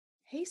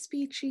Hey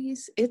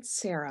Speechies, it's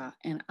Sarah,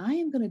 and I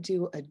am going to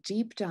do a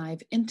deep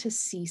dive into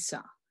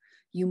Seesaw.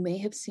 You may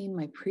have seen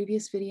my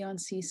previous video on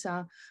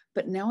Seesaw,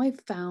 but now I've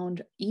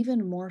found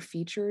even more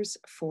features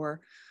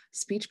for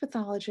speech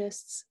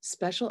pathologists,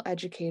 special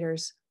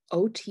educators,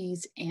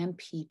 OTs, and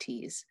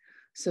PTs.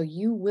 So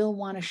you will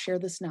want to share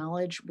this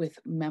knowledge with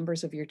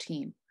members of your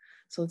team.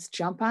 So let's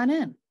jump on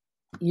in.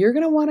 You're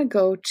going to want to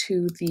go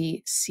to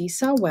the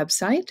Seesaw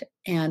website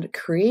and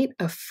create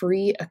a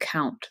free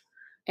account.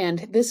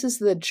 And this is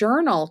the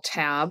journal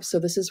tab. So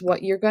this is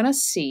what you're going to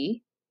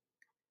see.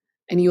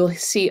 And you'll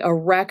see a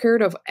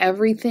record of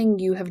everything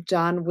you have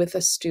done with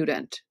a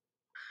student.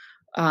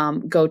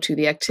 Go to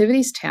the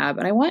activities tab.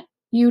 And I want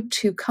you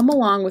to come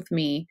along with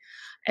me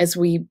as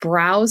we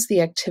browse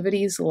the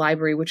activities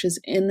library, which is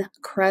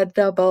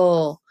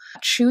incredible.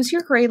 Choose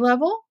your grade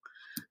level.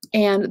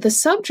 And the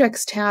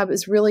subjects tab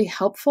is really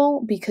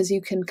helpful because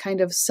you can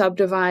kind of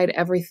subdivide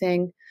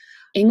everything.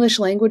 English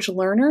language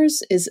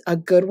learners is a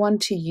good one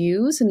to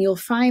use, and you'll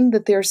find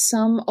that there's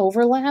some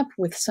overlap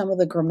with some of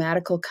the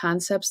grammatical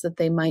concepts that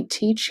they might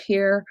teach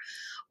here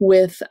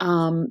with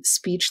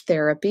speech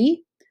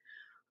therapy.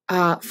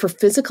 For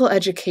physical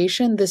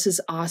education, this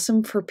is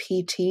awesome for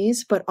PTs,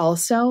 but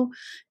also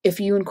if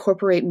you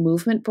incorporate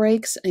movement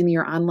breaks in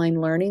your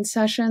online learning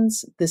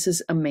sessions, this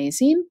is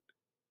amazing.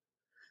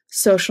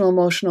 Social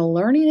emotional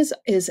learning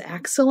is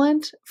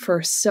excellent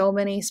for so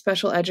many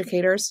special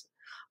educators.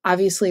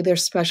 Obviously,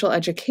 there's special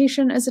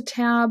education as a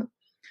tab,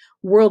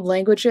 world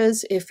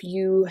languages if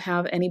you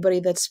have anybody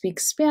that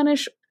speaks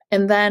Spanish,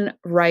 and then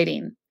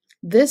writing.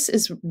 This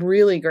is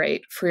really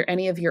great for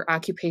any of your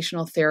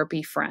occupational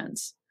therapy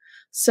friends.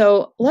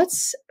 So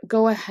let's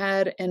go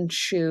ahead and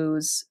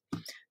choose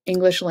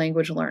English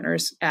language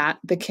learners at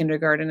the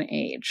kindergarten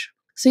age.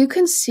 So you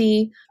can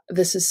see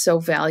this is so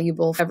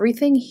valuable.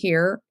 Everything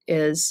here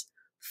is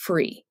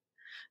free.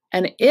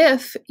 And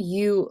if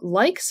you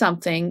like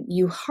something,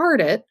 you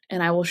heart it,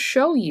 and I will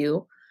show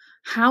you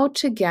how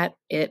to get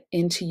it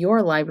into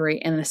your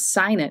library and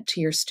assign it to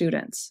your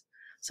students.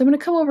 So I'm going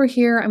to come over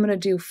here. I'm going to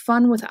do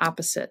fun with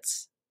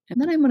opposites.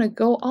 And then I'm going to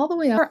go all the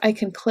way up. I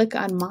can click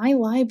on my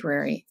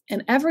library,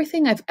 and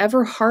everything I've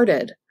ever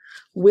hearted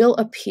will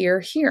appear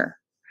here.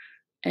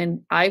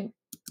 And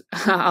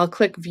I'll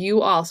click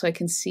view all so I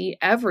can see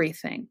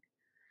everything.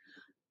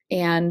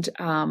 And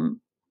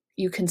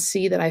you can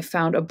see that I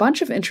found a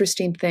bunch of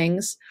interesting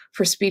things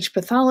for speech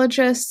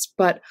pathologists,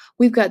 but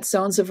we've got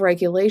zones of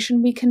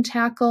regulation we can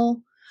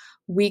tackle.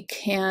 We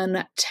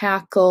can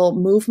tackle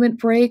movement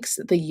breaks,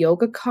 the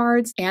yoga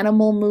cards,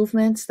 animal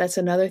movements. That's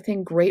another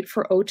thing great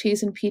for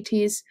OTs and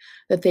PTs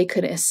that they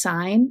could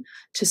assign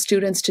to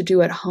students to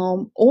do at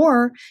home,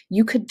 or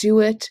you could do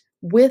it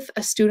with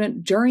a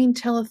student during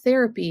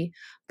teletherapy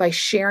by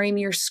sharing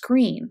your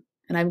screen.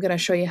 And I'm going to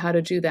show you how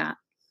to do that.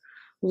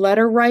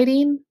 Letter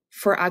writing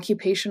for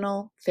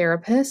occupational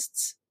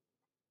therapists.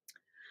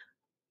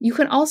 You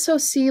can also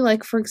see,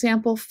 like, for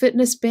example,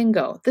 fitness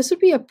bingo. This would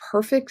be a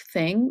perfect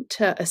thing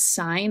to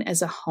assign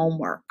as a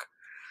homework.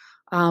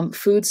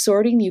 Food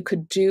sorting, you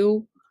could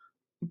do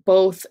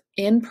both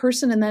in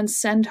person and then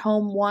send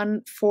home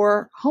one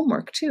for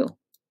homework too.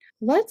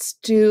 Let's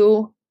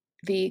do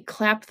the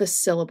clap the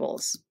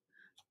syllables.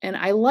 And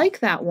I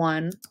like that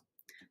one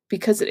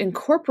because it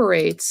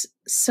incorporates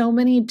so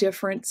many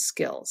different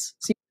skills.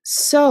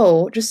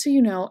 So just so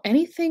you know,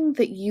 anything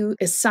that you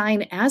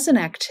assign as an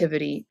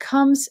activity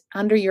comes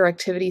under your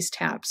activities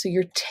tab. So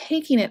you're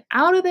taking it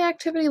out of the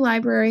activity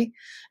library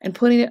and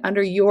putting it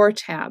under your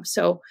tab.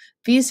 So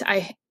these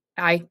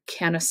I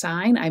can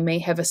assign. I may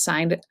have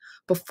assigned it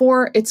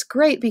before. It's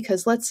great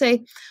because let's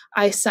say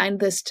I assigned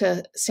this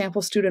to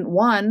sample student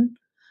 1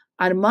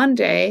 on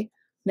Monday.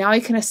 Now I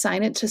can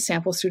assign it to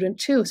sample student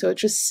 2. So it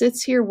just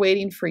sits here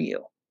waiting for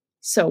you.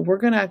 So we're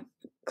going to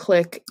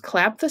click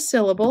clap the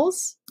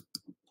syllables.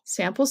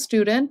 Sample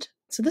student.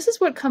 So this is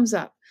what comes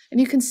up. And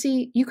you can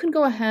see, you can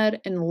go ahead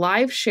and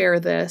live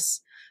share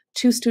this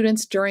to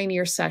students during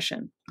your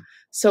session.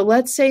 So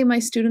let's say my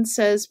student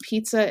says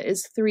pizza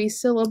is 3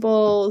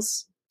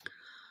 syllables.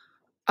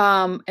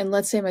 And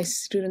let's say my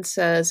student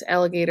says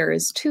alligator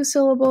is 2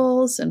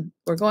 syllables. And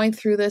we're going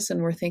through this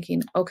and we're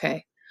thinking,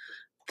 okay,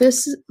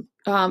 this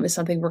is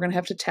something we're going to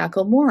have to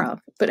tackle more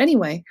of. But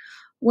anyway,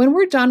 when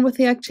we're done with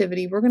the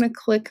activity, we're going to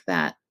click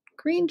that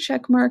green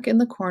check mark in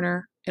the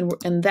corner.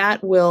 And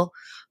that will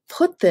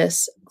put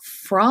this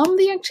from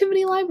the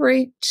activity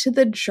library to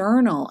the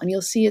journal. And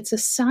you'll see it's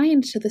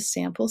assigned to the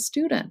sample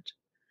student.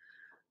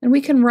 And we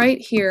can write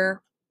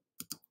here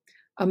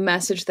a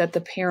message that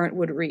the parent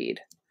would read.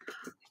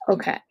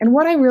 Okay, and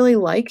what I really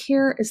like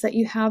here is that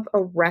you have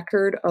a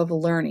record of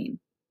learning.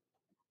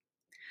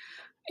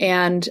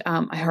 And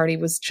I already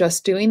was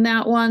just doing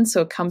that one,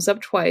 so it comes up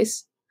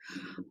twice.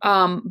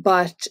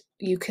 But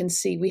you can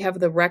see we have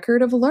the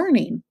record of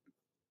learning.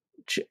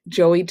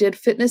 Joey did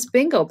fitness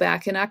bingo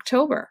back in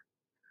October.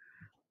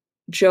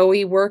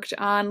 Joey worked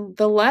on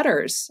the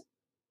letters.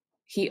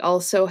 He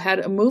also had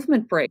a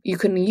movement break. You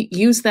can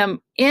use them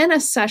in a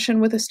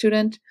session with a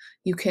student.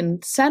 You can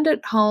send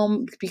it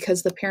home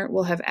because the parent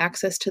will have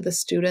access to the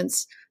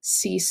student's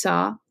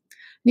Seesaw.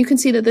 You can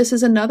see that this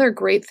is another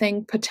great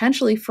thing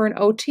potentially for an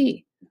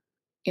OT.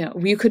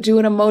 You could do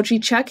an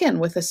emoji check-in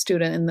with a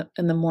student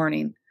in the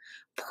morning.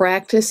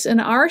 Practice an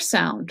R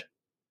sound.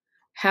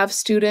 Have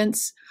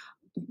students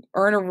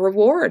earn a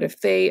reward if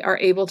they are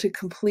able to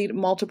complete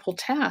multiple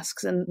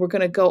tasks. And we're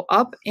going to go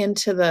up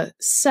into the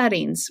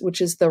settings, which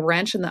is the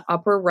wrench in the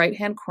upper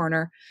right-hand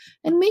corner,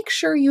 and make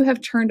sure you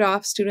have turned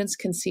off students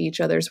can see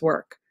each other's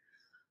work.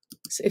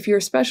 So if you're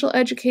a special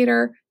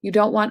educator, you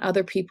don't want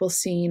other people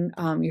seeing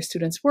your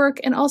students'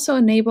 work, and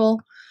also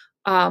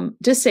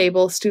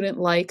disable student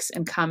likes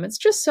and comments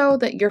just so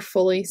that you're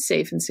fully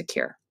safe and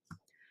secure.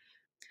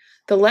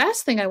 The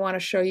last thing I want to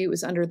show you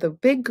is under the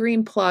big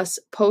green plus,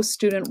 post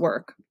student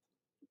work.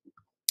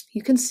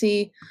 You can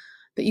see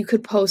that you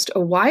could post a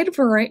wide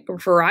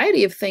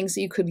variety of things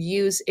that you could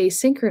use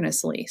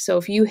asynchronously. So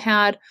if you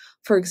had,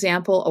 for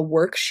example, a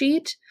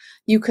worksheet,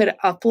 you could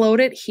upload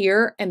it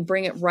here and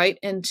bring it right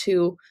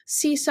into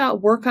Seesaw,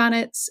 work on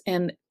it,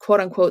 and quote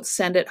unquote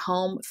send it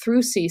home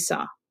through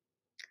Seesaw.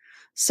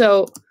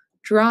 So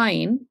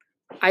drawing,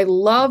 I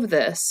love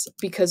this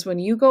because when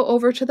you go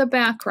over to the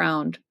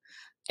background,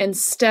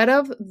 instead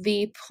of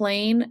the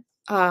plain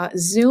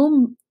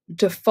Zoom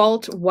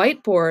default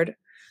whiteboard,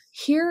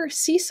 here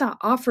Seesaw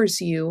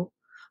offers you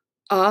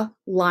a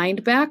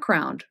lined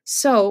background.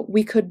 So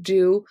we could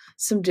do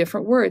some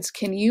different words.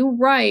 Can you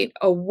write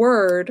a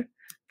word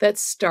that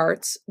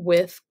starts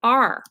with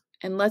R?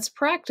 And let's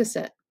practice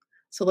it.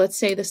 So let's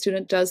say the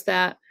student does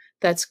that.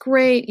 That's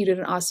great. You did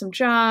an awesome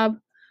job.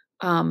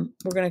 We're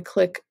going to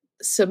click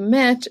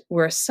submit.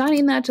 We're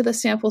assigning that to the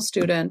sample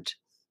student.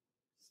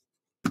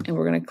 And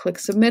we're going to click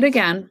submit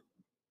again.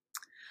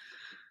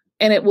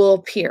 And it will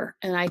appear.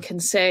 And I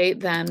can say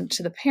then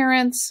to the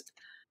parents,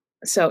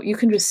 so you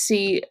can just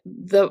see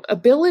the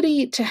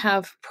ability to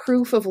have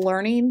proof of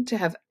learning, to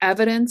have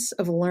evidence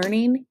of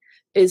learning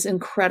is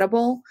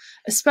incredible,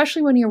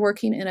 especially when you're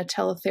working in a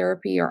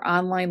teletherapy or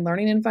online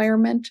learning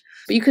environment.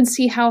 But you can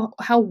see how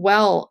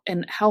well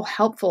and how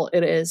helpful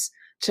it is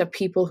to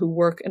people who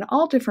work in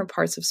all different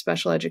parts of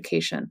special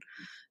education.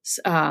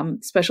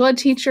 Special ed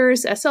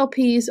teachers,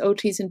 SLPs,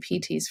 OTs, and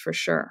PTs for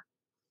sure.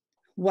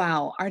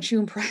 Wow, aren't you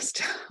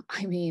impressed?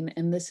 I mean,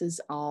 and this is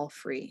all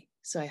free.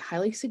 So I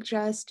highly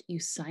suggest you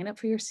sign up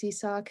for your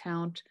Seesaw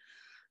account.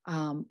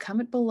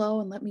 Comment below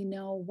and let me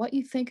know what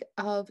you think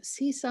of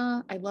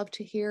Seesaw. I'd love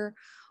to hear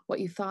what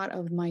you thought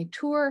of my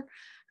tour.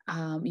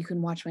 You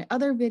can watch my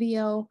other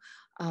video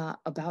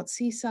about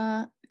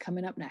Seesaw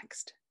coming up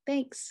next.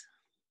 Thanks.